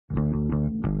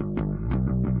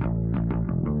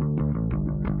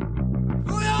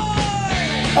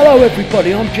Hello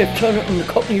everybody, I'm Jeff Turner from the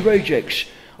Cockney Rejects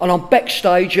and I'm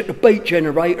backstage at the Beat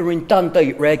Generator in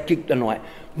Dundee for our gig tonight.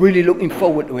 Really looking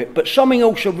forward to it. But something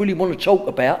else I really want to talk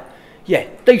about,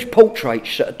 these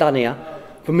portraits that are done here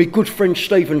for my good friend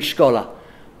Stephen Scouller.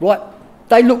 Right,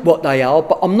 they look what they are,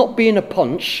 but I'm not being a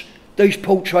ponce. These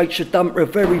portraits are done for a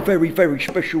very, very, very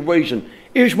special reason.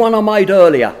 Here's one I made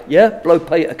earlier, Blue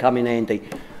Peter come in handy.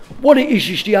 What it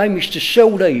is the aim is to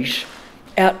sell these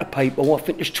out to people. I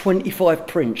think there's 25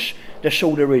 prints, that's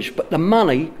all there is. But the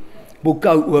money will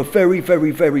go to a very,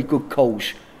 very, very good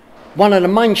cause. One of the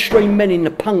mainstream men in the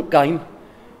punk game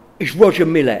is Roger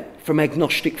Miret from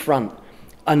Agnostic Front.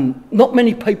 And not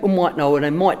many people might know, and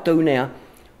they might do now,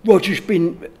 Roger's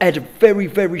had a very,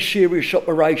 very serious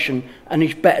operation and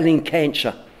he's battling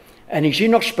cancer. And he's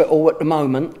in hospital at the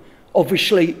moment.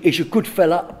 Obviously, he's a good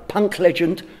fella, punk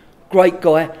legend, great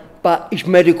guy, but his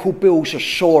medical bills are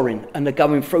soaring and they're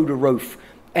going through the roof.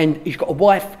 And he's got a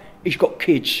wife, he's got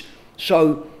kids.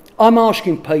 So I'm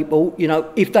asking people,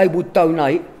 if they would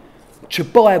donate to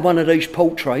buy one of these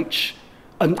portraits,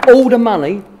 and all the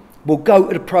money will go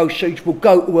to the proceeds, will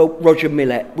go to help Roger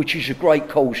Miret, which is a great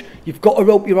cause. You've got to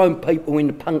help your own people in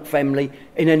the punk family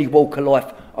in any walk of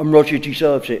life, and Roger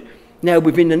deserves it. Now,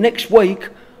 within the next week,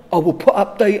 I will put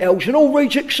up details on all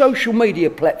Reject social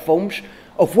media platforms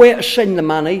of where to send the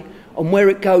money and where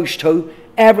it goes to,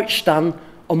 how it's done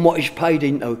and what it's paid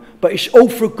into. But it's all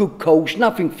for a good cause,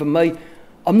 nothing for me.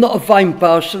 I'm not a vain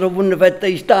bastard, I wouldn't have had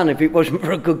these done if it wasn't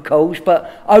for a good cause,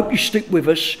 but I hope you stick with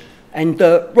us. And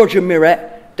Roger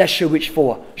Miret, that's who it's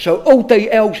for. So all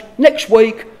details next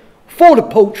week for the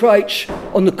portraits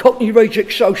on the Cockney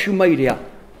Reject social media.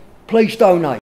 Please donate.